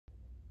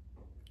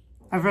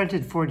I've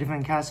rented 4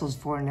 different castles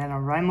for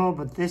Nanowrimo,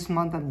 but this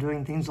month I'm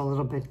doing things a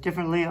little bit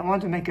differently. I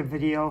want to make a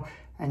video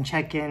and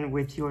check in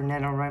with your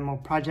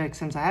Nanowrimo project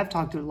since I have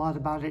talked a lot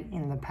about it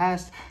in the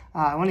past.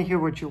 I want to hear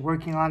what you're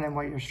working on and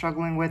what you're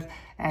struggling with.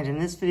 And in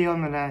this video,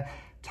 I'm going to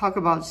talk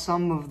about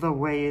some of the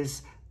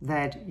ways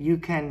that you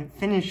can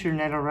finish your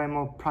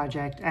Nanowrimo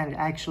project and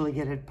actually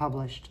get it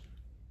published.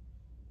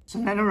 So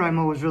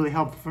Nanowrimo was really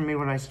helpful for me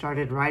when I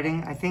started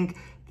writing. I think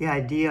the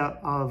idea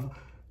of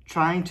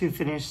trying to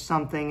finish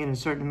something in a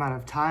certain amount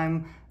of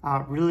time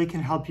really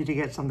can help you to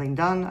get something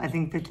done. I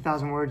think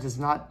 50,000 words is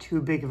not too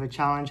big of a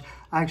challenge.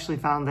 I actually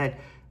found that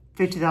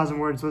 50,000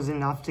 words was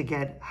enough to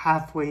get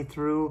halfway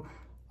through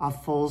a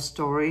full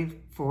story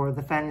for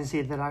the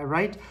fantasy that I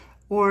write,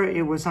 or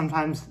it was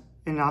sometimes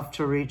enough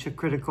to reach a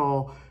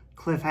critical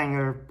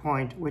cliffhanger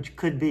point, which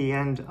could be the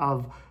end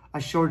of a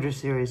shorter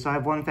series. So I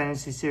have one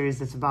fantasy series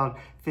that's about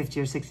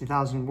 50 or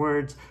 60,000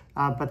 words,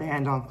 but they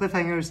end on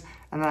cliffhangers.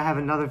 And then I have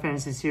another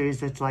fantasy series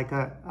that's like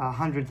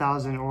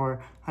 100,000 or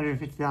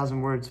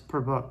 150,000 words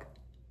per book.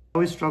 I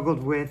always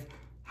struggled with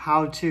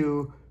how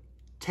to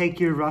take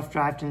your rough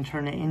draft and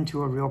turn it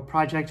into a real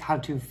project, how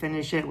to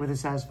finish it with a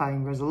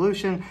satisfying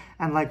resolution.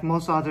 And like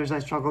most authors, I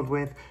struggled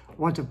with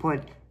what to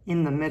put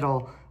in the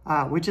middle,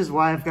 which is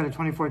why I've got a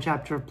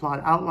 24-chapter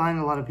plot outline.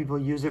 A lot of people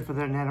use it for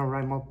their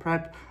Nanowrimo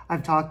prep.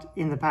 I've talked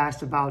in the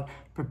past about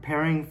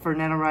preparing for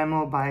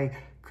Nanowrimo by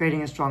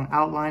creating a strong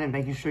outline and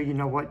making sure you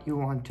know what you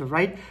want to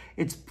write.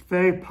 It's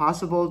very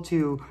possible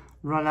to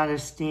run out of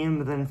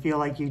steam and then feel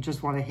like you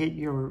just want to hit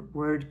your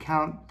word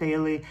count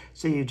daily,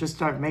 so you just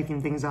start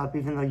making things up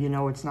even though you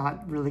know it's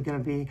not really going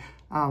to be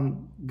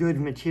good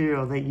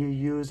material that you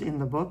use in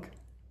the book.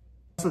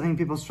 I also think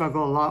people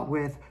struggle a lot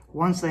with,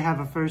 once they have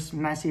a first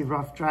messy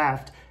rough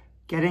draft,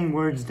 getting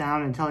words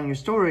down and telling your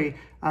story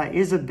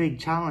is a big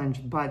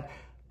challenge, but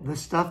the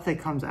stuff that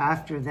comes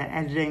after, the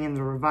editing and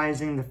the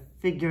revising, the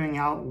figuring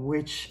out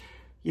which,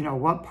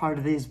 what part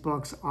of these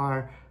books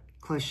are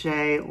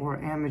cliche or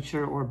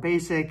amateur or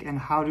basic, and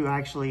how to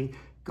actually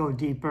go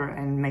deeper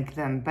and make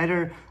them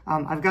better.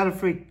 I've got a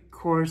free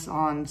course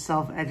on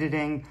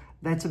self-editing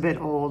that's a bit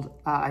old.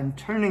 I'm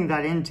turning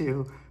that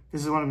into,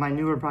 this is one of my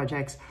newer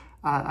projects,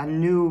 a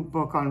new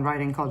book on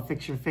writing called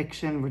Fix Your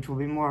Fiction, which will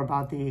be more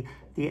about the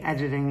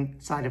editing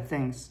side of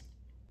things.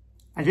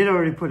 I did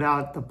already put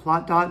out the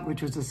plot dot,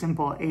 which was a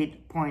simple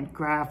 8-point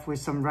graph with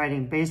some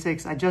writing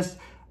basics. I just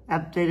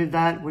updated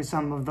that with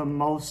some of the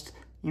most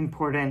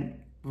important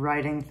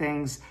writing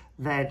things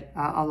that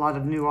a lot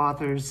of new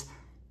authors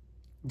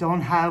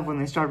don't have when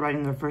they start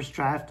writing their first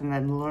draft and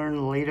then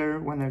learn later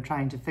when they're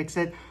trying to fix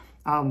it.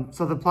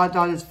 So the plot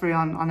dot is free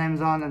on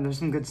Amazon, and there's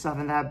some good stuff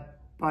in that.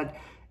 But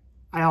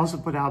I also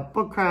put out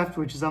Bookcraft,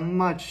 which is a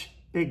much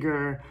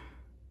bigger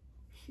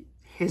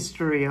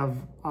history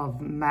of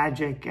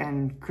magic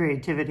and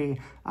creativity,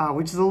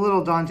 which is a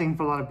little daunting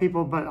for a lot of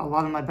people, but a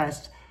lot of my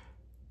best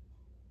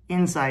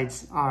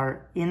insights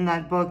are in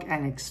that book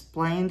and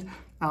explained,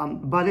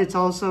 but it's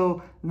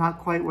also not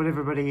quite what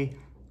everybody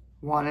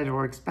wanted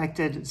or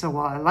expected. So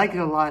while I like it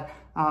a lot,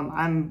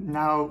 I'm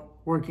now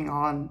working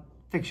on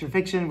Fix Your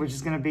Fiction, which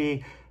is going to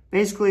be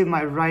basically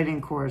my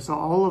writing course. So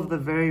all of the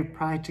very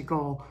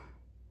practical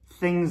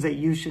things that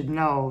you should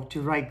know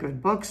to write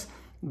good books,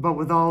 but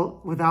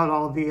without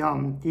all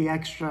the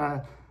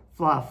extra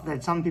fluff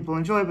that some people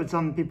enjoy, but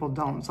some people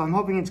don't. So I'm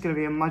hoping it's going to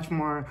be a much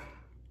more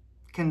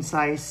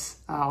concise.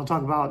 I'll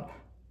talk about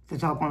the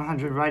top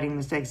 100 writing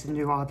mistakes that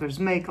new authors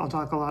make. I'll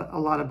talk a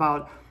lot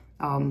about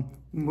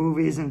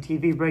movies and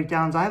TV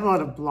breakdowns. I have a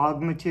lot of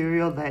blog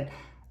material that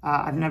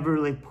I've never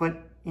really put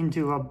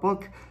into a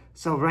book.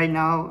 So right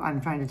now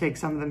I'm trying to take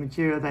some of the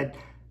material that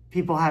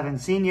people haven't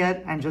seen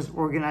yet and just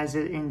organize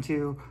it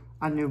into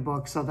a new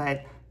book so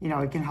that,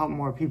 it can help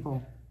more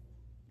people.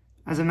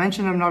 As I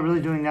mentioned, I'm not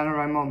really doing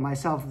Nanowrimo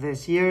myself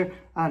this year,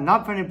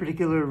 not for any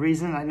particular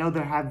reason. I know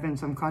there have been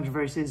some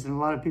controversies and a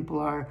lot of people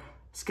are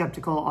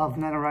skeptical of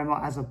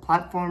Nanowrimo as a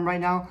platform right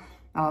now,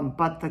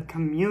 but the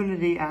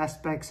community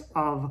aspects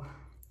of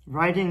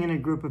writing in a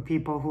group of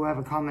people who have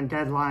a common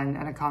deadline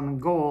and a common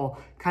goal,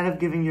 kind of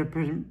giving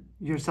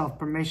yourself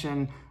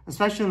permission,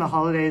 especially in the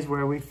holidays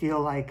where we feel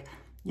like,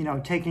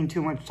 taking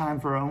too much time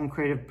for our own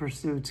creative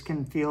pursuits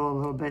can feel a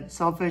little bit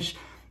selfish.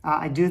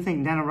 I do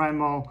think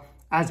Nanowrimo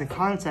as a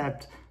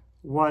concept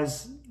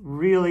was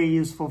really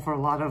useful for a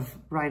lot of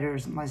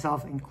writers,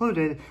 myself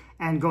included.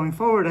 And going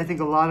forward, I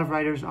think a lot of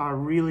writers are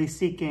really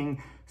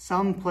seeking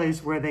some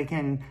place where they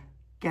can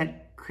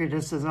get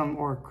criticism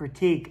or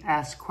critique,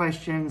 ask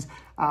questions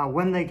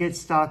when they get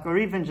stuck, or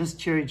even just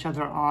cheer each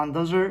other on.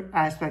 Those are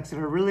aspects that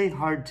are really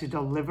hard to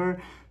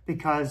deliver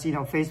because,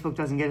 Facebook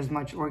doesn't get as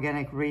much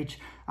organic reach.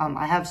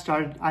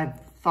 I've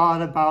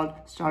thought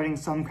about starting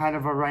some kind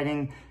of a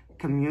writing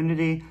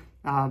community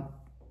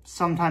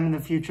sometime in the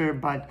future,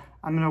 but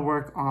I'm going to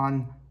work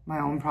on my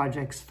own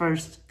projects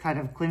first, kind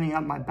of cleaning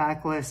up my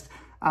backlist.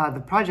 The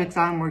projects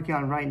I'm working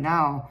on right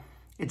now,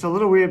 it's a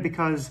little weird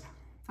because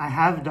I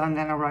have done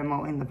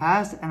Nanowrimo in the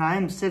past, and I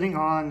am sitting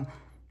on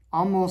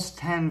almost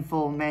 10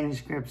 full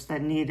manuscripts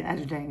that need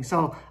editing.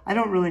 So I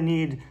don't really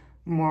need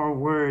more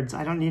words.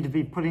 I don't need to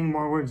be putting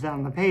more words down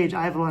on the page.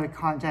 I have a lot of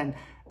content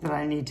that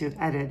I need to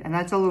edit, and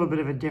that's a little bit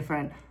of a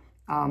different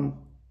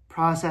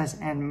process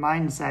and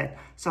mindset.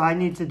 So I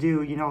need to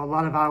do, a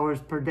lot of hours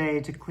per day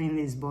to clean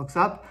these books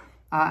up,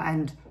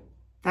 and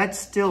that's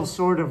still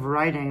sort of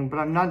writing, but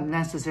I'm not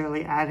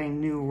necessarily adding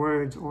new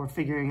words or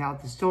figuring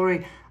out the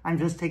story. I'm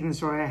just taking the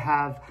story I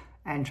have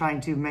and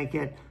trying to make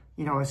it,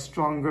 a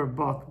stronger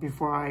book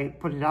before I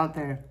put it out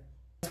there.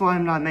 That's why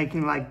I'm not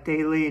making like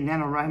daily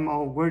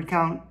NaNoWrimo word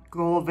count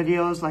goal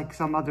videos like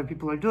some other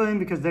people are doing,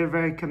 because they're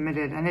very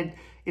committed, and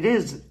it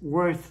is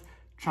worth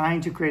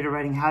trying to create a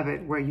writing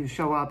habit where you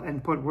show up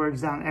and put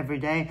words down every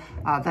day.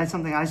 That's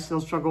something I still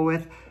struggle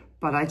with,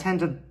 but I tend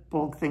to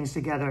bulk things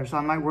together. So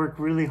I might work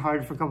really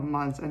hard for a couple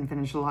months and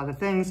finish a lot of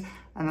things,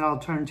 and then I'll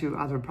turn to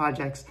other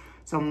projects.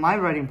 So my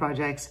writing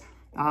projects,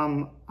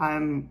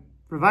 I'm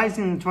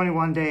revising the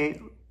 21-day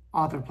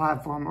author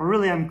platform, or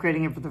really I'm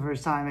creating it for the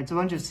first time. It's a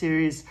bunch of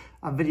series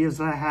of videos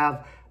that I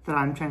have that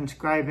I'm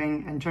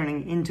transcribing and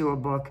turning into a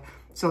book.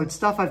 So it's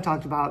stuff I've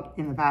talked about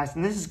in the past,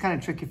 and this is kind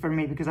of tricky for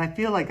me because I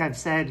feel like I've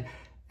said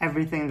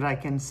everything that I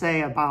can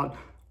say about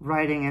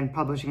writing and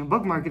publishing and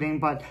book marketing,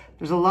 but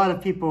there's a lot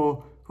of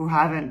people who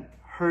haven't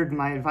heard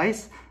my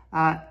advice.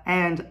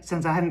 And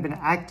since I haven't been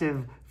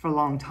active for a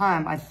long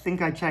time, I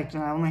think I checked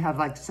and I only have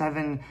like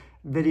 7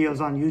 videos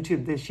on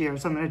YouTube this year.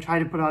 So I'm going to try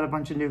to put out a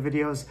bunch of new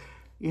videos,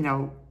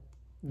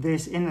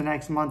 in the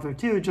next month or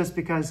two, just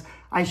because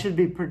I should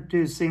be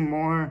producing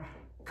more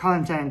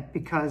content,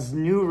 because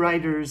new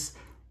writers,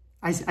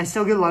 I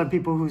still get a lot of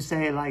people who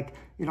say like,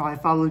 I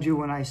followed you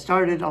when I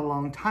started a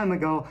long time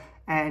ago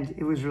and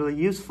it was really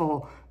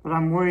useful, but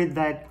I'm worried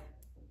that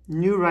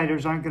new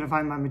writers aren't going to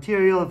find my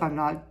material if I'm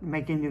not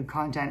making new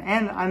content.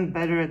 And I'm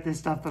better at this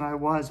stuff than I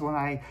was when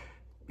I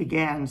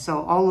began.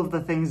 So all of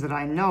the things that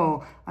I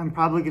know, I'm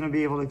probably going to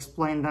be able to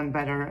explain them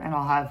better, and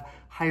I'll have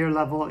higher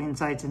level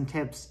insights and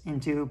tips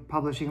into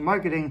publishing and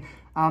marketing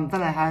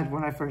than I had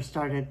when I first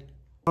started.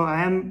 So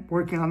I am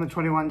working on the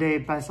 21-day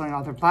best-selling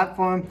author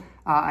platform.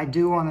 I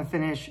do want to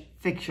finish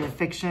Fix Your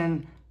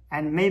Fiction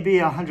and maybe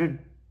 100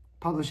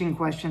 publishing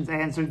questions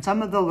answered.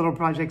 Some of the little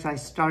projects I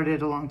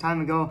started a long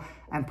time ago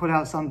and put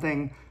out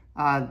something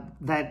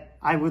that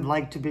I would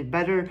like to be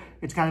better.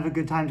 It's kind of a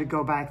good time to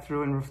go back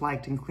through and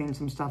reflect and clean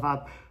some stuff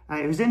up.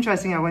 It was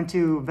interesting. I went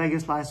to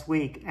Vegas last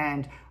week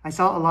and I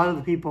saw a lot of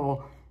the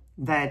people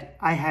that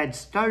I had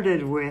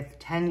started with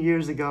 10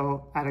 years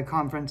ago at a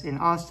conference in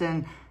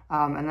Austin.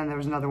 And then there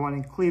was another one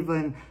in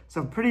Cleveland.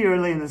 So pretty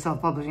early in the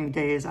self-publishing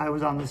days, I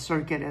was on the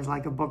circuit as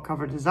like a book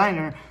cover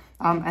designer.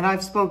 And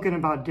I've spoken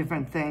about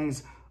different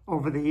things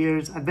over the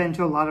years. I've been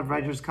to a lot of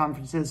writers'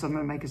 conferences, so I'm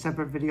going to make a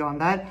separate video on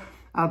that.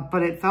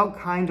 But it felt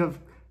kind of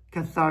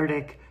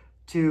cathartic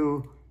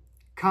to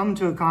come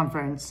to a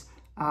conference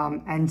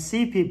and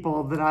see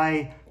people that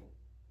I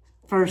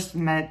first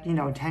met,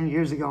 10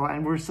 years ago,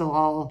 and we're still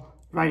all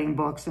writing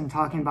books and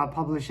talking about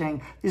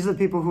publishing. These are the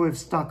people who have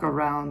stuck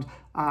around,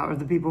 or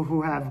the people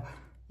who have,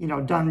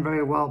 done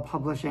very well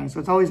publishing. So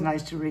it's always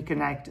nice to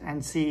reconnect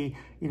and see,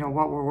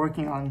 what we're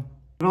working on.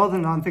 But all the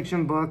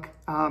nonfiction book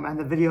and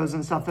the videos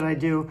and stuff that I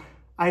do,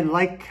 I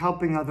like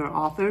helping other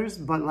authors,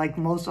 but like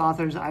most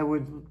authors, I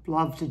would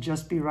love to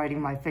just be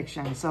writing my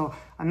fiction. So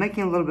I'm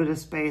making a little bit of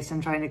space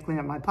and trying to clean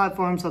up my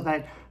platform so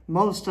that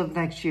most of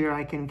next year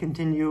I can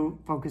continue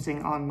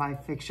focusing on my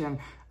fiction.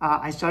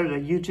 I started a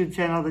YouTube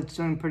channel that's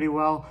doing pretty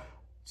well,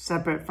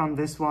 separate from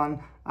this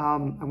one. I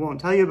won't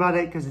tell you about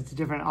it because it's a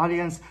different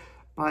audience,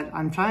 but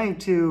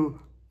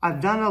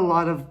I've done a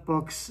lot of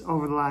books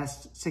over the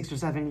last 6 or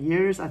 7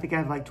 years. I think I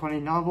have like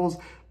 20 novels,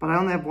 but I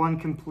only have one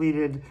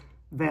completed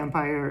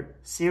vampire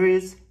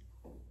series.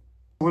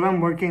 What I'm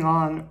working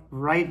on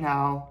right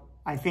now,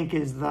 I think,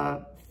 is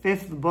the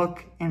 5th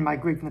book in my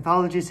Greek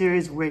mythology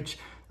series, which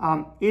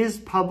is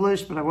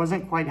published, but I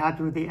wasn't quite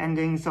happy with the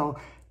ending. So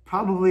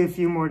probably a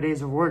few more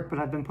days of work, but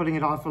I've been putting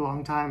it off for a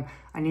long time.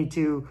 I need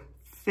to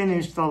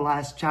finish the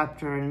last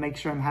chapter and make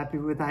sure I'm happy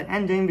with that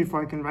ending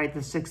before I can write the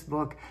 6th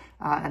book,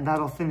 and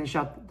that'll finish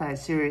up that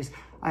series.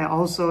 I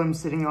also am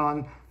sitting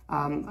on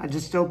a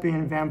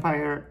dystopian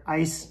vampire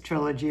ice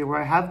trilogy where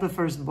I have the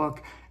 1st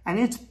book, and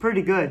it's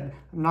pretty good.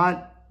 I'm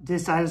not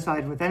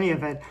dissatisfied with any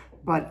of it,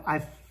 but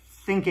I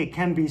think it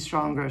can be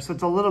stronger. So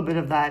it's a little bit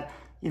of that,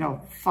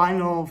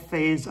 final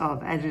phase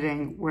of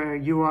editing where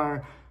you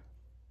are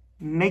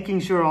making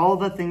sure all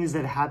the things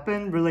that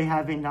happen really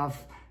have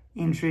enough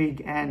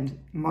intrigue and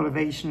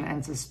motivation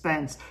and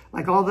suspense.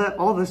 Like all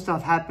the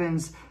stuff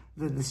happens,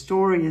 the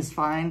story is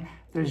fine.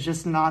 There's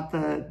just not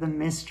the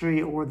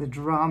mystery or the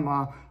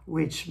drama,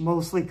 which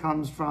mostly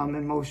comes from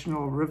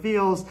emotional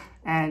reveals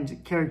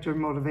and character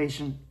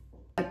motivation.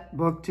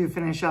 Book to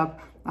finish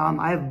up.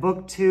 I have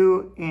book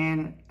 2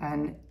 in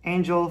an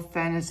angel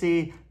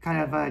fantasy,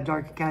 kind of a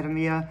dark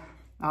academia,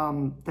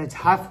 that's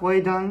halfway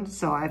done.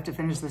 So I have to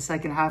finish the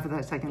second half of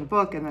that 2nd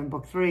book, and then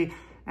book 3.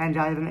 And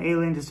I have an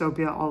alien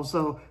dystopia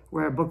also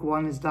where book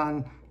 1 is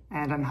done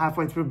and I'm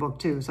halfway through book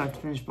 2. So I have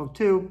to finish book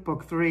 2,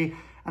 book 3.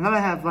 And then I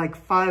have like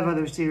 5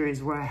 other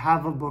series where I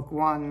have a book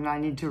 1 and I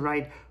need to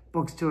write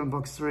books 2 and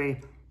books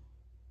 3.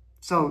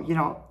 So,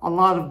 a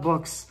lot of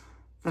books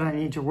that I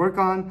need to work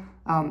on.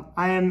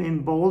 I am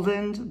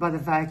emboldened by the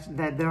fact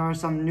that there are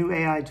some new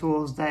AI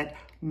tools that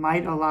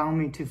might allow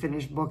me to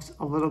finish books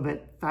a little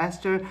bit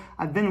faster.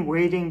 I've been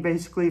waiting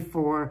basically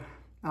for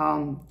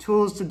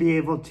tools to be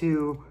able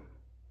to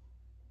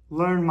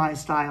learn my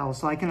style.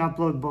 So I can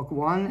upload book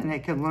 1 and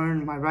it can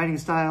learn my writing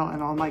style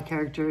and all my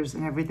characters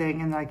and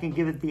everything. And I can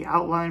give it the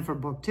outline for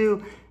book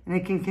 2 and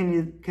it can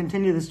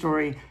continue the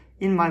story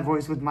in my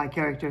voice with my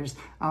characters.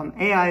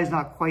 AI is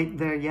not quite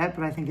there yet,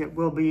 but I think it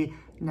will be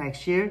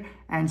next year.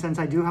 And since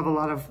I do have a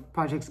lot of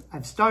projects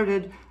I've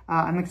started,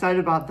 I'm excited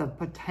about the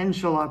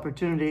potential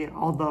opportunity,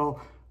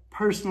 although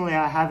personally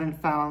I haven't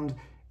found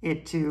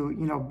it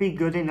to be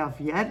good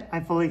enough yet. I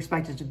fully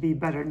expect it to be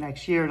better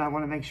next year, and I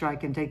want to make sure I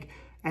can take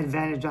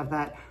advantage of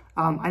that.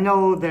 I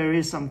know there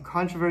is some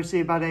controversy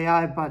about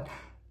AI, but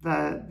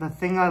the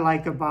thing I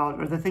like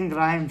about, or the thing that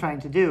I am trying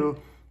to do,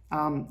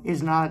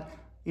 is not,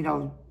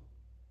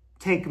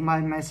 take my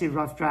messy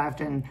rough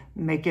draft and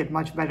make it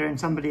much better in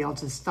somebody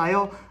else's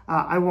style.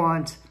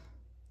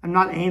 I'm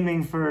not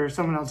aiming for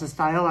someone else's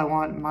style. I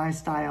want my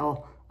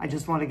style. I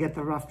just want to get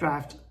the rough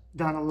draft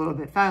done a little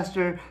bit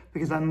faster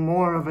because I'm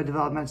more of a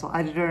developmental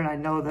editor, and I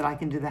know that I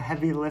can do the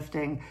heavy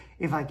lifting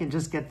if I can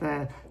just get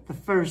the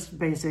first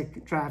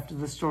basic draft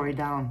of the story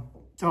down.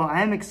 So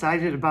I am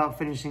excited about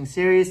finishing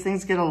series.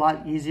 Things get a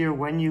lot easier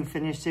when you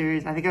finish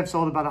series. I think I've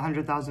sold about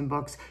 100,000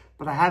 books,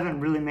 but I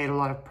haven't really made a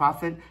lot of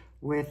profit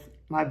with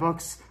my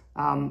books.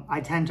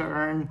 I tend to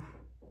earn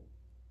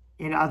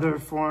in other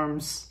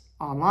forms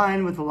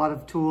online with a lot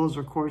of tools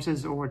or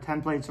courses or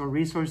templates or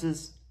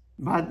resources.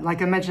 But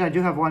like I mentioned, I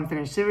do have one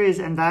finished series,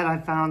 and that I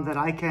found that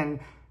I can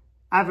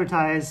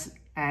advertise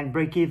and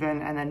break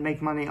even and then make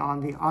money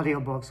on the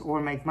audiobooks or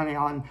make money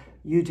on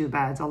YouTube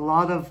ads. A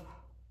lot of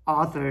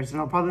authors,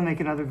 and I'll probably make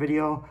another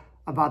video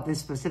about this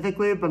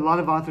specifically, but a lot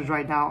of authors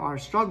right now are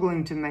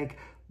struggling to make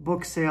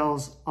book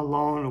sales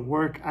alone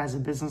work as a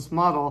business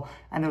model,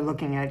 and they're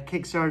looking at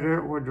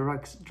Kickstarter or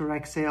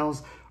direct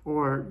sales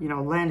or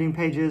landing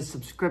pages,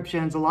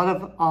 subscriptions. A lot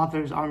of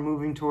authors are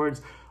moving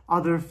towards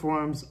other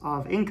forms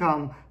of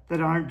income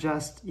that aren't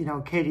just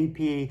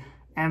KDP,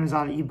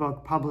 Amazon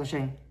ebook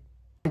publishing.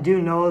 I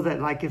do know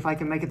that if I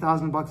can make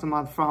 $1,000 a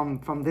month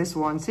from this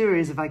one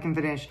series, if I can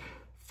finish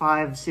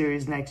 5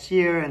 series next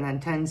year and then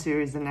 10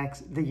 series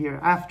the year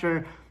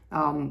after,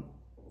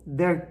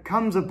 there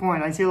comes a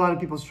point, I see a lot of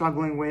people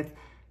struggling with,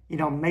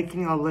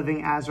 making a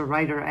living as a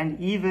writer, and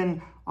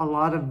even a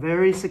lot of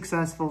very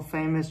successful,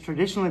 famous,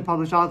 traditionally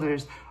published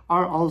authors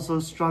are also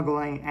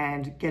struggling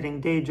and getting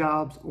day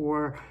jobs,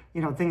 or,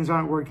 things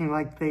aren't working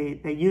like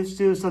they used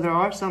to. So there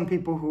are some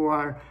people who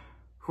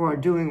are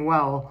doing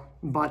well,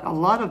 but a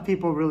lot of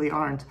people really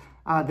aren't.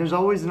 There's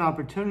always an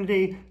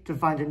opportunity to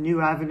find a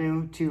new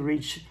avenue to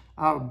reach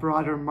a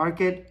broader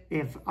market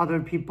if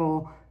other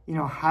people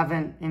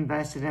haven't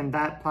invested in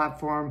that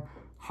platform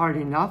hard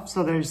enough.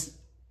 So there's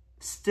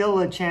still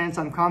a chance.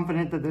 I'm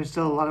confident that there's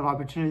still a lot of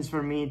opportunities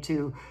for me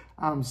to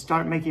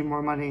start making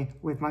more money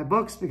with my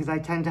books, because I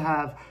tend to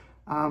have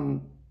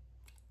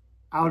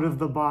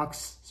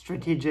out-of-the-box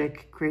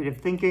strategic creative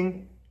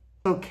thinking.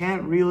 So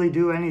can't really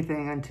do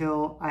anything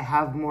until I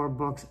have more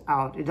books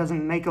out. It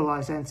doesn't make a lot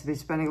of sense to be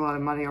spending a lot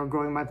of money or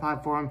growing my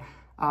platform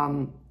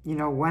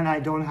when I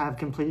don't have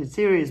completed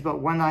series.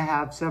 But when I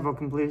have several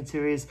completed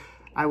series,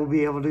 I will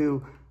be able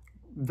to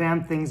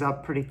vamp things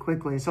up pretty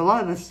quickly. So a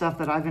lot of this stuff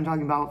that I've been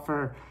talking about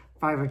for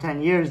 5 or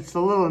 10 years, it's a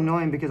little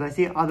annoying because I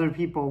see other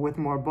people with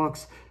more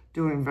books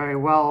doing very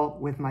well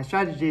with my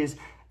strategies.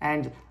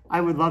 And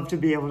I would love to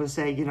be able to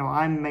say,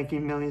 I'm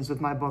making millions with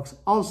my books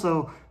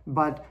also,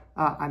 but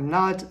I'm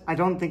not. I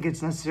don't think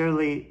it's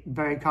necessarily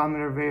very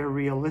common or very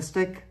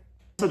realistic.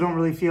 I also don't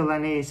really feel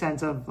any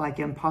sense of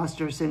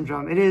imposter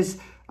syndrome. It is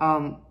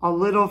a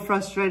little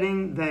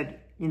frustrating that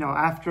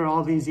after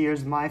all these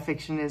years, my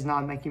fiction is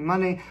not making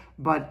money,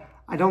 but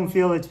I don't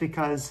feel it's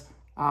because,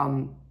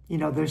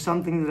 there's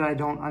something that I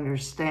don't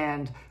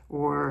understand,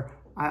 or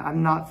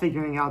I'm not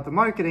figuring out the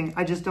marketing.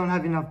 I just don't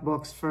have enough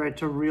books for it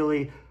to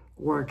really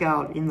work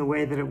out in the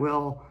way that it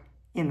will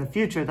in the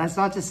future. That's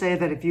not to say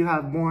that if you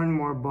have more and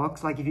more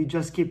books, if you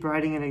just keep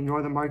writing and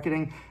ignore the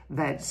marketing,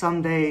 that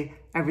someday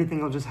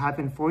everything will just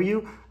happen for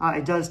you.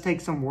 It does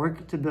take some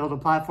work to build a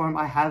platform.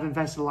 I have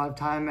invested a lot of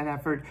time and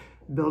effort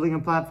building a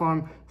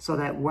platform so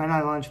that when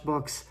I launch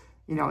books,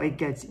 it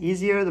gets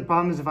easier. The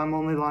problem is if I'm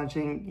only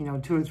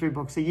launching, 2 or 3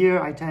 books a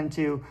year, I tend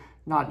to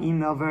not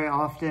email very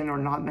often or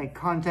not make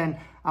content.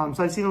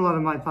 So I've seen a lot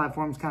of my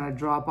platforms kind of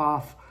drop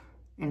off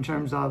in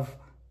terms of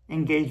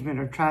engagement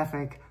or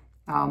traffic.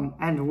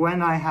 And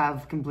when I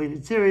have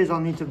completed series, I'll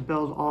need to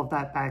build all of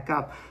that back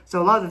up.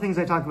 So a lot of the things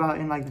I talk about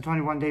in the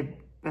 21-day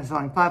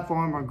bestselling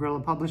platform or guerrilla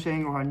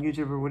publishing or on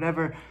YouTube or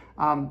whatever,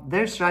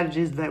 they're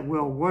strategies that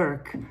will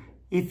work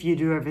if you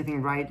do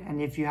everything right and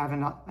if you have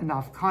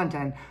enough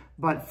content.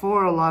 But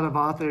for a lot of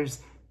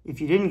authors,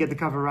 if you didn't get the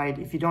cover right,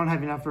 if you don't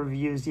have enough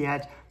reviews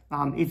yet,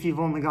 if you've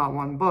only got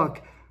one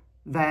book,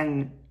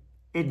 then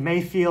it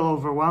may feel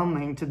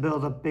overwhelming to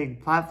build a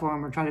big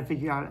platform or try to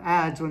figure out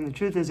ads, when the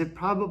truth is it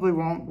probably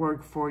won't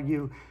work for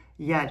you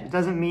yet. It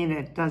doesn't mean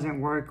it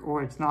doesn't work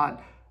or it's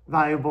not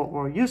valuable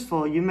or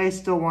useful. You may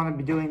still want to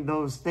be doing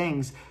those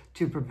things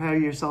to prepare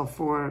yourself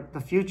for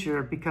the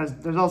future, because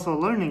there's also a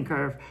learning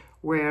curve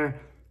where,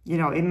 you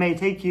know, it may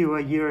take you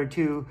a year or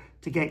two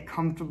to get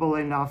comfortable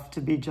enough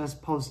to be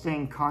just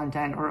posting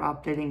content or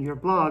updating your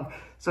blog.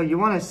 So you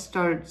want to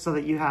start so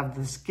that you have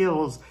the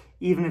skills,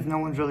 even if no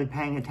one's really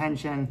paying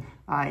attention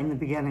in the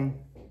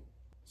beginning.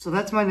 So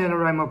that's my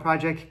Nanowrimo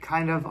project.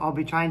 I'll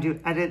be trying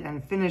to edit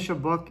and finish a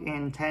book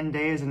in 10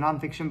 days, a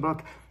nonfiction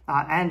book.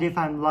 And if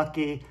I'm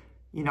lucky,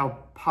 you know,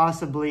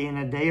 possibly in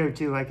a day or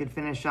two, I could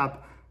finish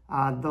up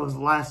those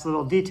last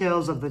little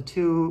details of the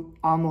 2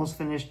 almost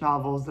finished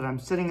novels that I'm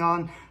sitting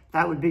on.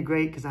 That would be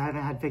great because I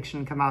haven't had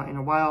fiction come out in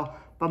a while.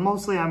 But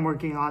mostly I'm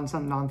working on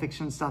some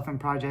nonfiction stuff and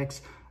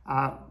projects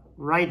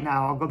right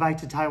now. I'll go back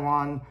to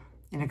Taiwan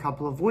in a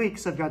couple of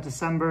weeks. I've got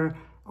December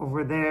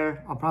over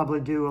there. I'll probably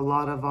do a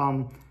lot of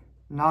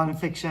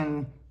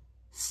nonfiction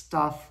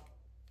stuff,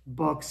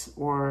 books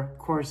or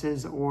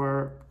courses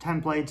or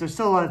templates. There's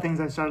still a lot of things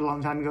I started a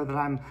long time ago that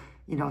I'm,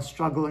 you know,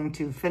 struggling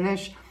to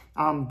finish.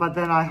 But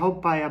then I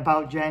hope by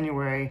about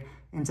January,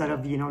 instead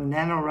of, you know,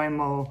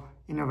 NaNoWriMo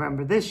in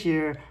November this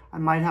year, I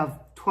might have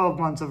 12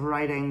 months of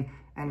writing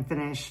and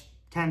finish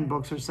 10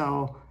 books or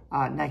so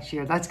next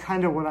year. That's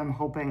kind of what I'm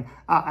hoping.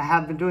 I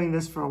have been doing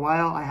this for a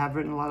while. I have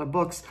written a lot of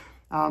books.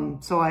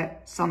 So I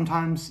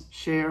sometimes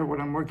share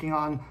what I'm working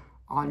on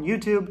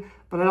YouTube,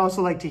 but I'd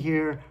also like to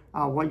hear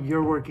what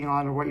you're working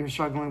on or what you're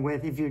struggling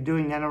with. If you're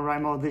doing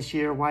NaNoWriMo this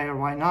year, why or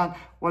why not?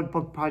 What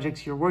book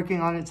projects you're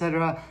working on,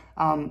 etc.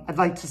 I'd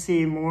like to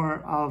see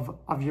more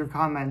of your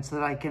comments so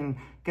that I can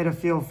get a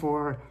feel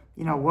for,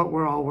 you know, what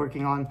we're all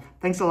working on.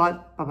 Thanks a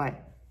lot.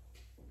 Bye-bye.